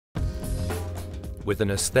With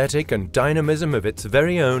an aesthetic and dynamism of its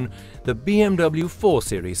very own, the BMW 4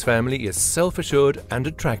 Series family is self-assured and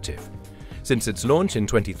attractive. Since its launch in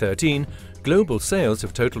 2013, global sales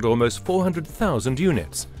have totaled almost 400,000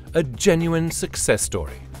 units, a genuine success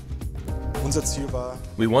story.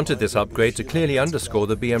 We wanted this upgrade to clearly underscore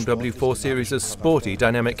the BMW 4 Series' sporty,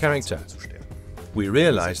 dynamic character. We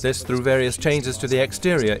realized this through various changes to the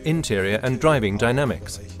exterior, interior and driving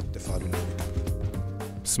dynamics.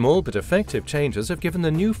 Small but effective changes have given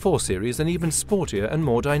the new 4 Series an even sportier and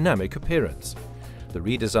more dynamic appearance. The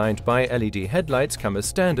redesigned bi-LED headlights come as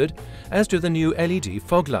standard, as do the new LED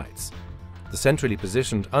fog lights. The centrally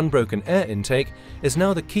positioned unbroken air intake is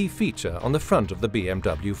now the key feature on the front of the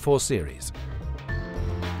BMW 4 Series.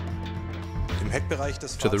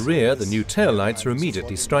 To the rear, the new taillights are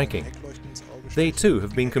immediately striking. They too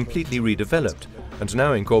have been completely redeveloped and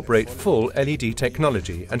now incorporate full LED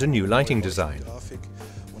technology and a new lighting design.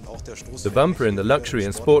 The bumper in the luxury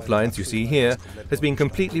and sport lines you see here has been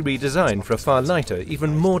completely redesigned for a far lighter,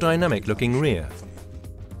 even more dynamic-looking rear.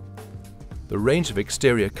 The range of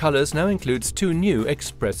exterior colours now includes two new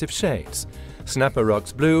expressive shades, Snapper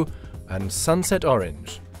Rocks Blue and Sunset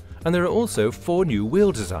Orange, and there are also 4 new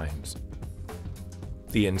wheel designs.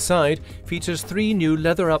 The inside features 3 new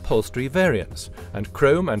leather upholstery variants and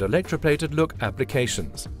chrome and electroplated look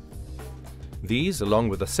applications. These, along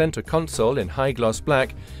with the center console in high-gloss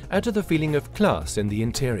black, add to the feeling of class in the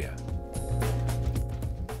interior.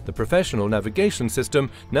 The professional navigation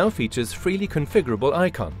system now features freely configurable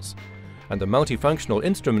icons, and the multifunctional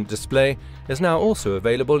instrument display is now also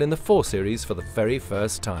available in the 4 Series for the very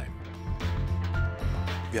first time.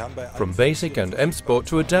 From basic and M Sport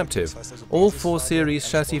to adaptive, all 4 Series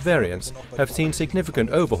chassis variants have seen significant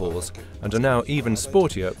overhauls and are now even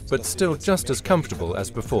sportier but still just as comfortable as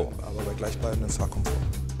before.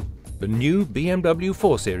 The new BMW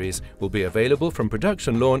 4 Series will be available from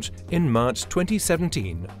production launch in March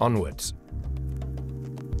 2017 onwards.